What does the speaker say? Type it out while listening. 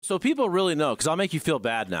So people really know, because I'll make you feel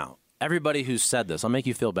bad now. Everybody who's said this, I'll make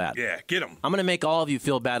you feel bad. Yeah, get them. I'm going to make all of you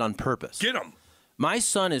feel bad on purpose. Get them. My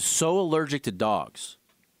son is so allergic to dogs.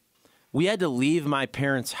 We had to leave my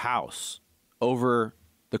parents' house over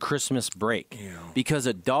the Christmas break because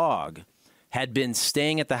a dog had been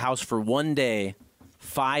staying at the house for 1 day,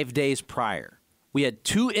 5 days prior. We had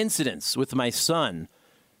 2 incidents with my son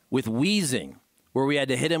with wheezing where we had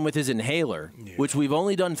to hit him with his inhaler, which we've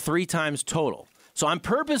only done 3 times total. So I'm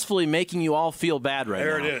purposefully making you all feel bad right now.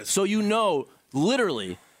 There it is. So you know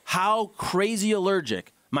literally how crazy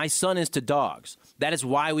allergic my son is to dogs. That is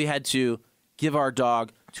why we had to give our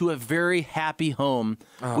dog to a very happy home.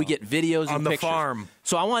 We get videos and on the pictures. farm.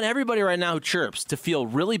 So I want everybody right now who chirps to feel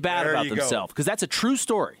really bad about themselves, because that's a true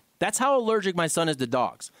story. That's how allergic my son is to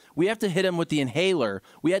dogs. We have to hit him with the inhaler.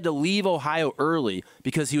 We had to leave Ohio early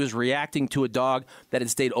because he was reacting to a dog that had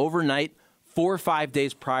stayed overnight 4 or 5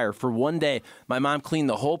 days prior for 1 day. My mom cleaned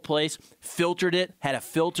the whole place, filtered it, had a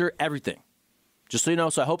filter, everything. Just so you know.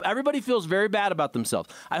 So I hope everybody feels very bad about themselves.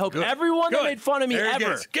 I hope everyone that made fun of me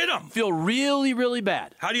ever Get them. feel really, really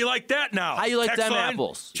bad. How do you like that now? How do you like Text them line?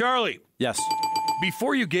 apples? Charlie. Yes.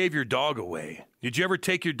 Before you gave your dog away, did you ever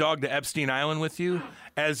take your dog to Epstein Island with you?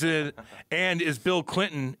 And is Bill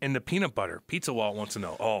Clinton in the peanut butter? Pizza Walt wants to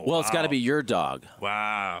know. Oh, well, it's got to be your dog.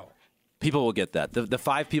 Wow. People will get that. The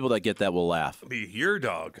 5 people that get that will laugh. Be your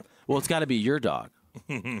dog. Well, it's got to be your dog.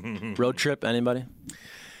 Road trip, anybody?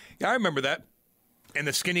 Yeah, I remember that. And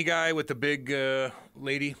the skinny guy with the big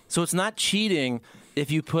lady. So it's not cheating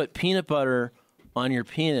if you put peanut butter on your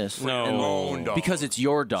penis. No. Dog. Because it's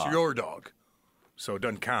your dog. It's your dog. So it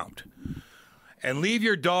doesn't count. And leave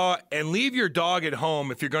your dog at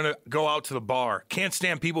home if you're going to go out to the bar. Can't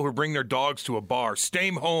stand people who bring their dogs to a bar. Stay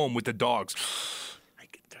home with the dogs. I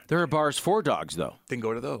get that. There are bars for dogs, though. Then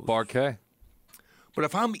go to those. Bar K. But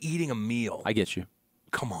if I'm eating a meal, I get you.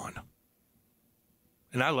 Come on.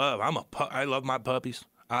 And I love my puppies.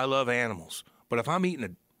 I love animals. But if I'm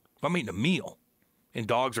eating a meal and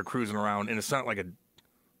dogs are cruising around and it's not like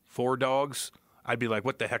 4 dogs, I'd be like,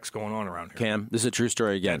 what the heck's going on around here? Cam, this is a true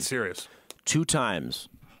story again. That's serious. 2 times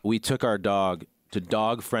we took our dog to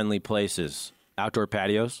dog-friendly places, outdoor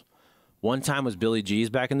patios. One time was Billy G's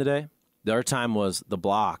back in the day. The other time was the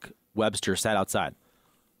block. Webster sat outside.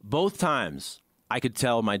 Both times I could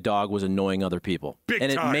tell my dog was annoying other people. Big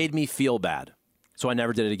and time. It made me feel bad. So I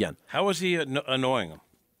never did it again. How was he annoying him?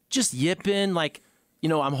 Just yipping, like,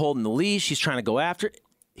 I'm holding the leash. He's trying to go after it.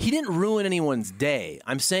 He didn't ruin anyone's day.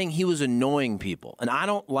 I'm saying he was annoying people. And I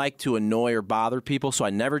don't like to annoy or bother people, so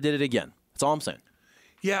I never did it again. That's all I'm saying.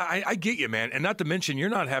 Yeah, I get you, man. And not to mention, you're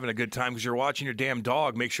not having a good time because you're watching your damn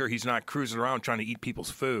dog make sure he's not cruising around trying to eat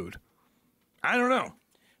people's food. I don't know.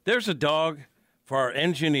 There's a dog for our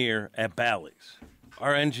engineer at Bally's.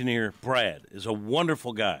 Our engineer, Brad, is a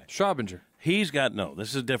wonderful guy. Straubinger. This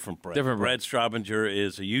is a different Brad. Brad Straubinger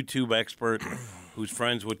is a YouTube expert who's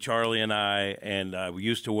friends with Charlie and I, and we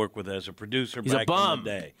used to work with as a producer back in the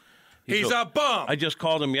day. He's a bum. I just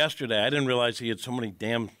called him yesterday. I didn't realize he had so many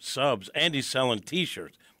damn subs, and he's selling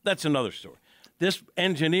T-shirts. That's another story. This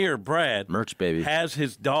engineer, Brad, merch baby, has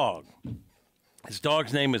his dog. His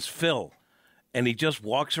dog's name is Phil, and he just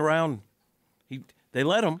walks around. They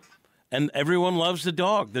let him, and everyone loves the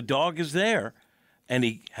dog. The dog is there, and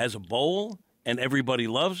he has a bowl, and everybody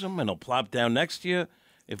loves him, and he'll plop down next to you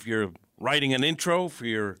if you're writing an intro for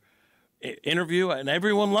your interview, and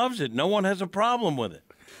everyone loves it. No one has a problem with it.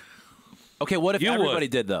 Okay, what if everybody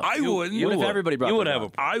did, though? I wouldn't. What if everybody brought their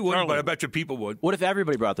dog? I wouldn't, but I bet you people would. What if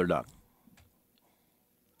everybody brought their dog?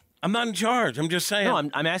 I'm not in charge. I'm just saying. No,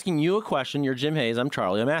 I'm asking you a question. You're Jim Hayes. I'm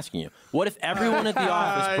Charlie. I'm asking you. What if everyone at the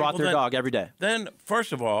office brought their dog every day? Then,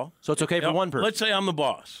 first of all... So it's okay for one person. Let's say I'm the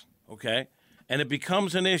boss, okay? And it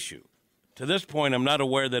becomes an issue. To this point, I'm not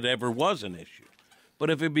aware that it ever was an issue. But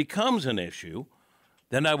if it becomes an issue,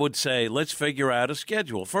 then I would say, let's figure out a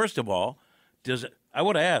schedule. First of all, I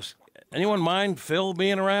would ask, anyone mind Phil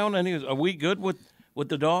being around? Are we good with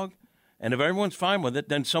the dog? And if everyone's fine with it,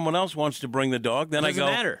 then someone else wants to bring the dog. Then I go,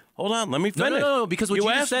 matter. Hold on, let me finish. No, because what you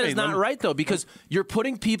just said is not right, though, because you're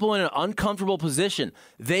putting people in an uncomfortable position.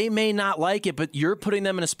 They may not like it, but you're putting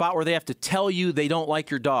them in a spot where they have to tell you they don't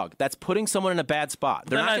like your dog. That's putting someone in a bad spot.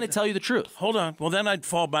 They're not going to tell you the truth. Hold on. Well, then I'd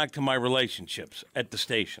fall back to my relationships at the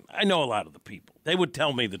station. I know a lot of the people. They would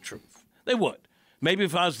tell me the truth. They would. Maybe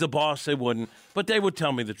if I was the boss, they wouldn't, but they would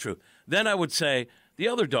tell me the truth. Then I would say, the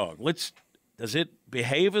other dog, does it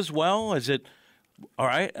behave as well? Is it... All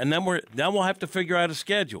right, and then we'll have to figure out a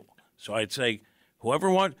schedule. So I'd say,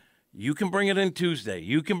 whoever wants, you can bring it in Tuesday.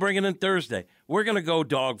 You can bring it in Thursday. We're going to go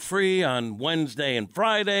dog free on Wednesday and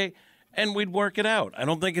Friday, and we'd work it out. I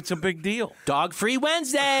don't think it's a big deal. Dog-free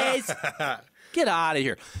Wednesdays. Get out of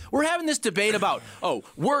here. We're having this debate about,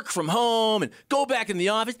 work from home and go back in the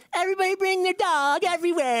office. Everybody bring their dog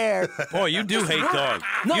everywhere. Boy, you do hate dogs.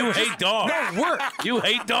 You hate dogs. No, work. You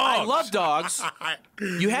hate dogs. I love dogs.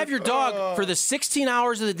 You have your dog for the 16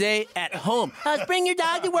 hours of the day at home. Bring your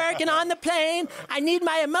dog to work and on the plane. I need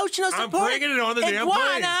my emotional support. I'm bringing it on the damn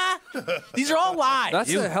plane. These are all lies.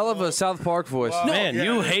 That's a hell of a South Park voice. Man,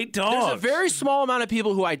 you hate dogs. There's a very small amount of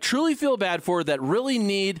people who I truly feel bad for that really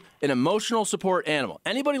need an emotional support animal.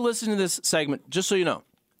 Anybody listening to this segment, just so you know,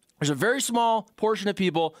 there's a very small portion of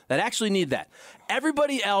people that actually need that.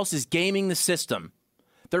 Everybody else is gaming the system.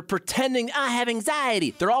 They're pretending, I have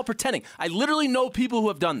anxiety. They're all pretending. I literally know people who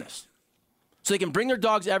have done this. So they can bring their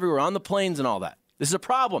dogs everywhere, on the planes and all that. This is a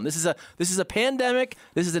problem. This is a pandemic.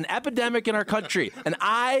 This is an epidemic in our country. And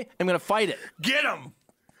I am going to fight it. Get them.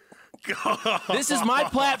 This is my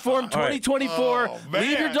platform, 2024.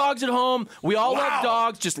 Leave your dogs at home. We all love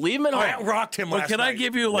dogs. Just leave them at home. That rocked him last night. Can I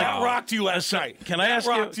give you that rocked you last night? Can I ask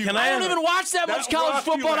you? I don't even watch that much college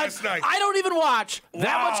football. I don't even watch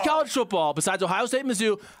that much college football besides Ohio State and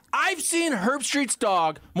Mizzou. I've seen Herb Street's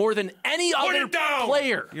dog more than any other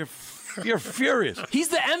player. You're furious. He's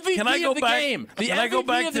the MVP of the game. The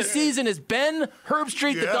MVP of the season is Ben Herb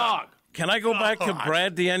Street, the dog. Can I go back to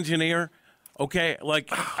Brad, the engineer? Okay,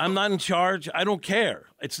 I'm not in charge. I don't care.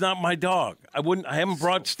 It's not my dog. I haven't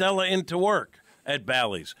brought Stella into work at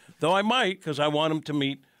Bally's, though I might because I want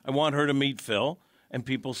her to meet Phil, and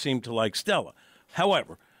people seem to like Stella.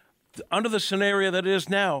 However, under the scenario that it is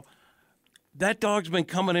now, that dog's been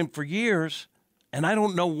coming in for years, and I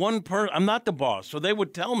don't know one person. I'm not the boss, so they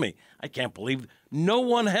would tell me. I can't believe no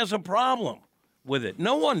one has a problem with it.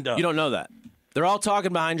 No one does. You don't know that. They're all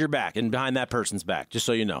talking behind your back and behind that person's back, just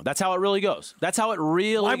so you know. That's how it really goes. That's how it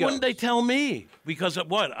really goes. Why wouldn't they tell me? Because of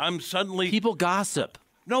what? I'm suddenly... People gossip.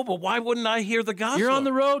 No, but why wouldn't I hear the gossip? You're on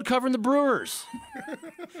the road covering the Brewers.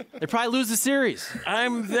 They probably lose the series.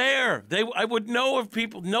 I'm there. I would know if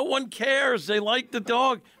people... No one cares. They like the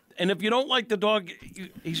dog. And if you don't like the dog,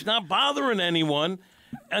 he's not bothering anyone.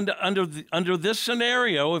 And under this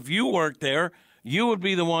scenario, if you worked there... You would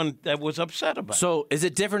be the one that was upset about it. So is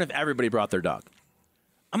it different if everybody brought their dog?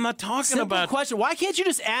 I'm not talking Simple about... question. Why can't you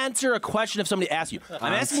just answer a question if somebody asks you?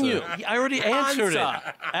 I'm asking you. I already answered it.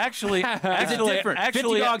 Actually, is it different?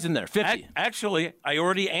 50 dogs in there. 50. Actually, I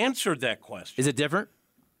already answered that question. Is it different?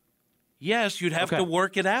 Yes, you'd have to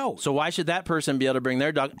work it out. So why should that person be able to bring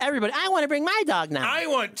their dog? Everybody, I want to bring my dog now. I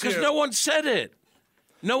want to. Because no one said it.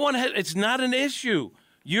 No one had... It's not an issue.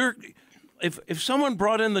 If someone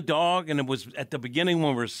brought in the dog and it was at the beginning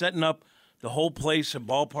when we were setting up the whole place at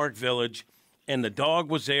Ballpark Village and the dog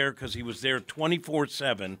was there because he was there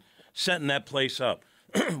 24/7 setting that place up,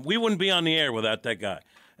 we wouldn't be on the air without that guy.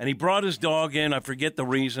 And he brought his dog in. I forget the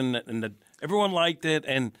reason. And everyone liked it.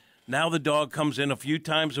 And now the dog comes in a few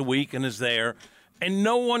times a week and is there. And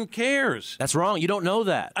no one cares. That's wrong. You don't know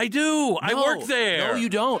that. I do. I work there. No, you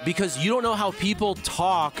don't, because you don't know how people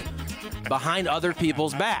talk behind other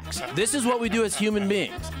people's backs. This is what we do as human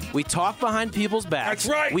beings. We talk behind people's backs.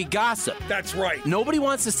 That's right. We gossip. That's right. Nobody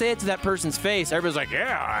wants to say it to that person's face. Everybody's like,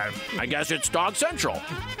 yeah, I guess it's Dog Central.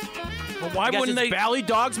 Well, why wouldn't they? Valley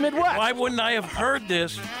Dogs Midwest. Why wouldn't I have heard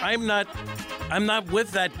this? I'm not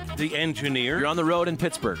with the engineer. You're on the road in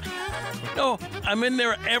Pittsburgh. No, I'm in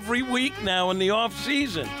there every week now in the off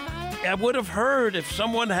season. I would have heard if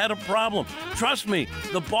someone had a problem. Trust me,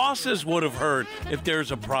 the bosses would have heard if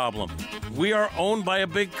there's a problem. We are owned by a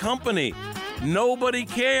big company. Nobody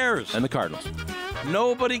cares. And the Cardinals.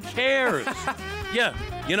 Nobody cares. Yeah,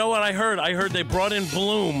 you know what I heard? I heard they brought in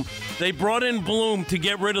Bloom. They brought in Bloom to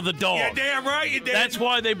get rid of the dog. Yeah, damn right you did. That's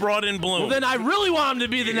why they brought in Bloom. Well, then I really want him to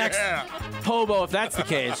be the next hobo if that's the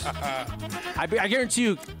case. I guarantee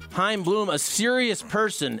you, Chaim Bloom, a serious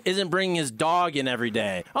person, isn't bringing his dog in every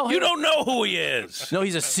day. Oh, you don't know who he is. No,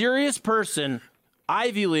 he's a serious person.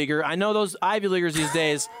 Ivy Leaguer. I know those Ivy Leaguers these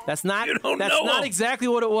days. That's not exactly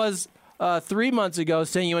what it was 3 months ago,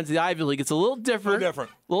 saying you went to the Ivy League. It's a little different. A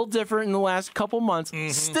little different in the last couple months.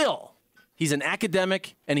 Mm-hmm. Still, he's an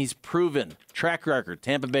academic, and he's proven. Track record,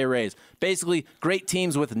 Tampa Bay Rays. Basically, great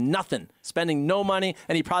teams with nothing, spending no money,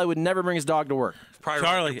 and he probably would never bring his dog to work.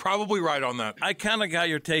 Charlie, you're probably right on that. I kind of got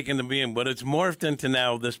your take into being, but it's morphed into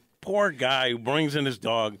now this poor guy who brings in his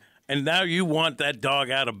dog, and now you want that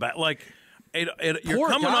dog out of bat. You're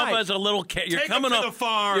coming off as a little. You're coming off the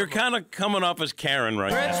farm. You're kind of coming off as Karen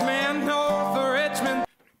right now. Richmond, North Richmond.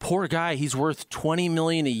 Poor guy. He's worth $20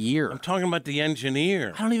 million a year. I'm talking about the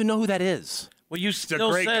engineer. I don't even know who that is. Well, you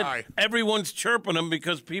still said everyone's chirping him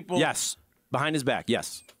because people. Yes, behind his back.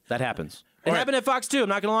 Yes, that happens. It happened at Fox too. I'm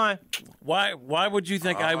not gonna lie. Why would you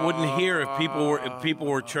think I wouldn't hear if people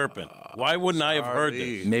were chirping? Why wouldn't I have heard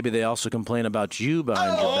this? Maybe they also complain about you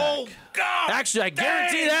behind your back. Oh, God! Actually, I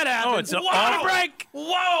guarantee that happened. Oh, it's an Go to break.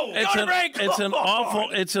 Whoa!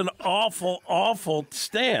 It's an awful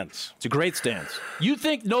stance. It's a great stance. You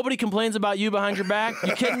think nobody complains about you behind your back?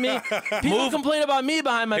 You kidding me? People complain about me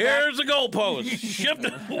behind my back. Here's the goalpost. Shift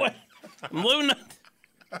it away. Luna.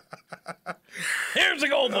 Here's the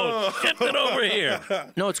goalpost. Shift it over here.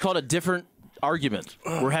 No, it's called a different argument.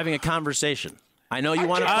 We're having a conversation. I know you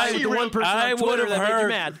want to fight with the one person on Twitter that made you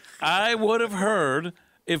mad. I would have heard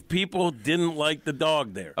if people didn't like the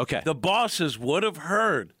dog there. Okay. The bosses would have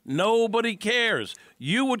heard. Nobody cares.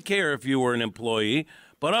 You would care if you were an employee,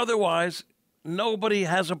 but otherwise, nobody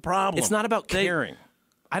has a problem. It's not about caring.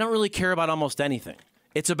 I don't really care about almost anything.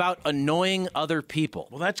 It's about annoying other people.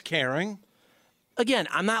 Well, that's caring. Again,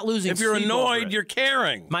 I'm not losing If you're sleep over annoyed, it. you're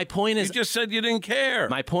caring. My point is... You just said you didn't care.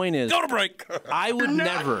 My point is... Go to break. I would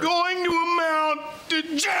never... going to amount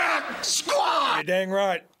to jack squat. You're dang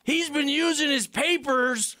right. He's been using his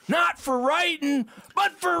papers not for writing,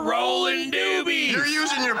 but for rolling doobies. You're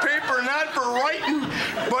using your paper not for writing,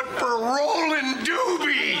 but for rolling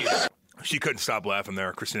doobies. She couldn't stop laughing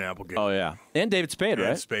there, Christina Applegate. Oh, yeah. And David Spade, Yeah,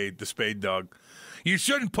 right? Spade, the Spade dog. You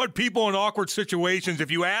shouldn't put people in awkward situations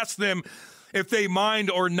if you ask them if they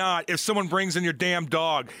mind or not if someone brings in your damn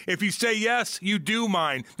dog. If you say yes, you do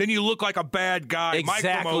mind, then you look like a bad guy.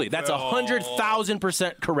 Exactly. That's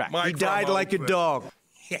 100,000% correct. He died like a dog.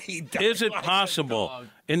 Yeah, he died. Is it possible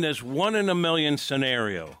in this 1 in a million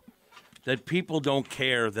scenario that people don't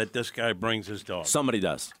care that this guy brings his dog? Somebody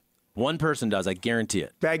does. One person does. I guarantee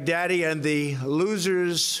it. Baghdadi and the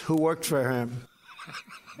losers who worked for him.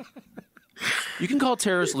 You can call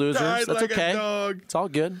terrorists losers. Died That's like a okay. dog. It's all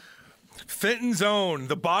good. Fenton's Own,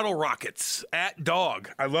 the Bottle Rockets, at dog.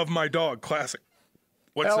 I love my dog. Classic.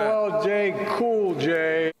 What's that? LLJ Cool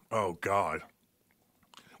J. Oh, God.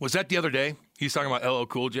 Was that the other day? He's talking about LL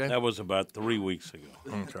Cool J? That was about 3 weeks ago.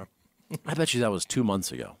 Okay. I bet you that was 2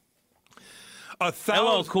 months ago.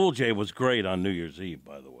 LL Cool J was great on New Year's Eve,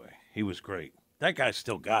 by the way. He was great. That guy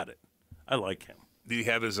still got it. I like him. Did he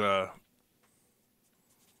have his No,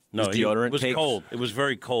 His deodorant it was cakes? cold. It was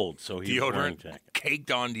very cold, so he was wearing deodorant? jacket.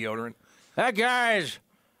 Caked on deodorant? That guy's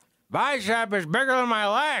bicep is bigger than my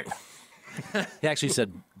leg. He actually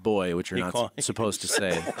said boy, which you're not supposed to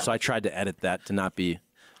say. So I tried to edit that to not be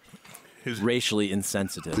racially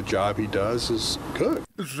insensitive. The job he does is good.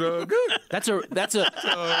 It's good. That's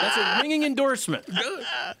a ringing endorsement.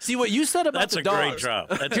 See what you said about That's the a dogs. great job.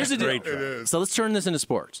 That's Here's a the great deal. job. So let's turn this into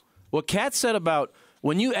sports. What Kat said about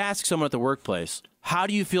when you ask someone at the workplace, how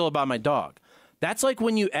do you feel about my dog? That's like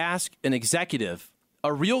when you ask an executive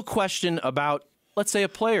a real question about, let's say, a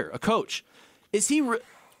player, a coach.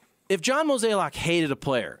 If John Mozeliak hated a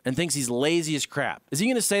player and thinks he's lazy as crap, is he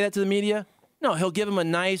going to say that to the media? No, he'll give him a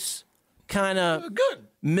nice kind of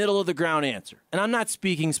middle of the ground answer. And I'm not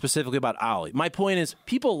speaking specifically about Ollie. My point is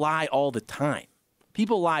people lie all the time.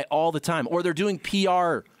 People lie all the time. Or they're doing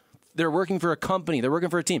PR. They're working for a company. They're working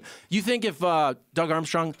for a team. You think if Doug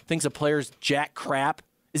Armstrong thinks a player's jack crap,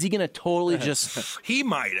 is he going to totally just... He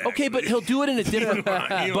might, actually. Okay, but he'll do it in a different...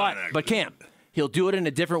 but Cam, he'll do it in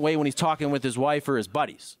a different way when he's talking with his wife or his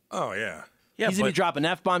buddies. Oh, yeah. He's going to be dropping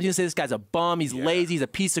F-bombs. He's going to say this guy's a bum. He's lazy. He's a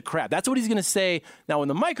piece of crap. That's what he's going to say. Now, when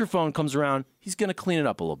the microphone comes around, he's going to clean it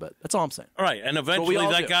up a little bit. That's all I'm saying. All right, and eventually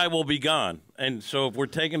that guy will be gone. And so if we're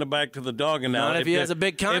taking it back to the dog analogy, Not if he has a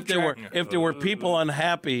big contract. If there were people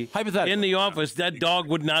unhappy in the office, that dog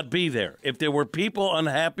would not be there. If there were people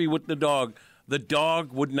unhappy with the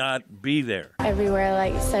dog would not be there. Everywhere,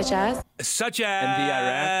 like such as? Such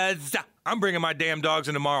as... I'm bringing my damn dogs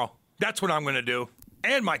in tomorrow. That's what I'm going to do.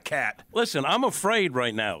 And my cat. Listen, I'm afraid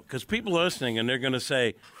right now because people are listening and they're going to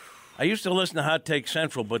say, I used to listen to Hot Take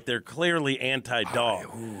Central, but they're clearly anti-dog.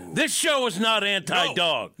 This show is not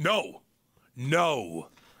anti-dog. No.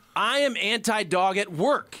 I am anti-dog at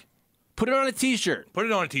work. Put it on a T-shirt. Put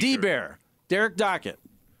it on a T-shirt. D-Bear, Derek Dockett.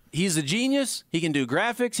 He's a genius. He can do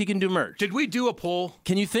graphics. He can do merch. Did we do a poll?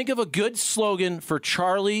 Can you think of a good slogan for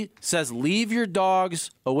Charlie says, leave your dogs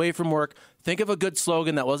away from work? Think of a good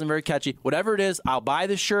slogan that wasn't very catchy. Whatever it is, I'll buy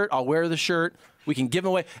the shirt. I'll wear the shirt. We can give them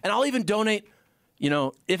away. And I'll even donate,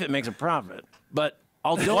 if it makes a profit. But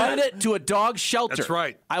I'll donate it to a dog shelter. That's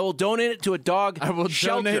right. I will donate it to a dog shelter. I will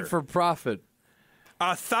donate for profit.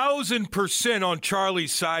 1,000% on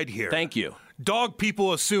Charlie's side here. Thank you. Dog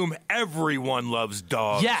people assume everyone loves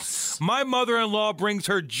dogs. Yes. My mother-in-law brings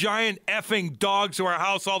her giant effing dogs to our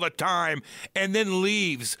house all the time and then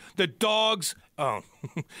leaves. The dogs Oh.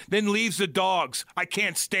 Then leaves the dogs. I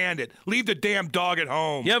can't stand it. Leave the damn dog at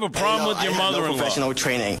home. You have a problem with your mother-in-law. No professional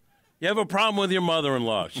training. You have a problem with your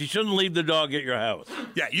mother-in-law. She shouldn't leave the dog at your house.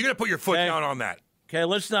 Yeah, you got to put your foot down on that. Okay,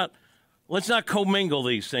 let's not commingle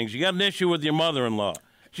these things. You got an issue with your mother-in-law.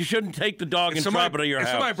 She shouldn't take the dog and drop it at your house.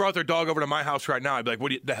 If somebody brought their dog over to my house right now, I'd be like,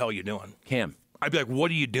 what the hell are you doing? Cam. I'd be like, what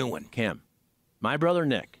are you doing? Cam. My brother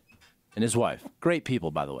Nick and his wife. Great people,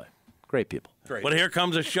 by the way. Great people. Great. But here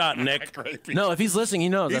comes a shot, Nick. No, if he's listening, he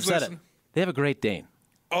knows. He's I've said listening. it. They have a Great Dane.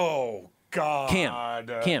 Oh, God.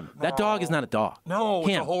 Cam, that dog is not a dog. No, Cam,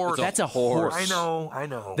 it's a horse. That's a horse. I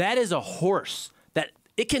know. That is a horse that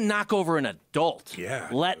it can knock over an adult,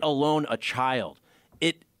 let alone a child.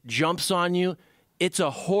 It jumps on you. It's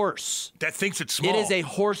a horse. That thinks it's small. It is a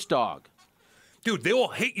horse dog. Dude, they will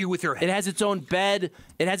hit you with their head. It has its own bed.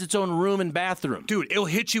 It has its own room and bathroom. Dude, it'll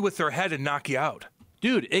hit you with their head and knock you out.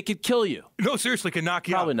 Dude, it could kill you. No, seriously, can knock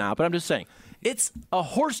you Probably out. not, but I'm just saying. It's a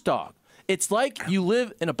horse dog. It's like you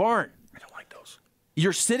live in a barn. I don't like those.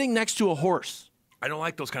 You're sitting next to a horse I don't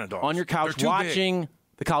like those kind of dogs. on your They're couch too watching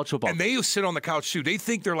the college football. big. And they sit on the couch, too. They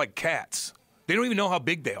think they're like cats. They don't even know how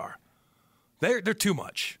big they are. They're too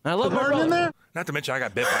much. And I love my brother. Not to mention, I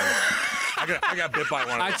got bit by one. I got bit by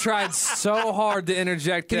one. I tried so hard to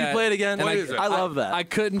interject Can that. you play it again? and What is it? I love that. I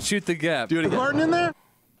couldn't shoot the gap. Do it again. Martin in there?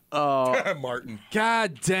 Martin.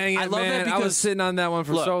 God dang it, I love that man. I because- was sitting on that one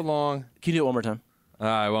for Look. so long. Can you do it one more time? All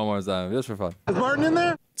right, one more time. Just for fun. Is Martin in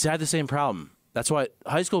there? See, I had the same problem. That's why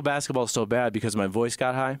high school basketball is so bad because my voice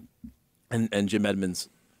got high. And Jim Edmonds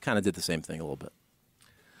kind of did the same thing a little bit.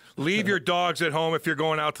 Leave your dogs at home if you're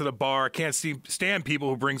going out to the bar. I can't stand people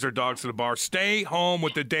who brings their dogs to the bar. Stay home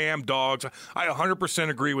with the damn dogs. I 100%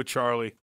 agree with Charlie.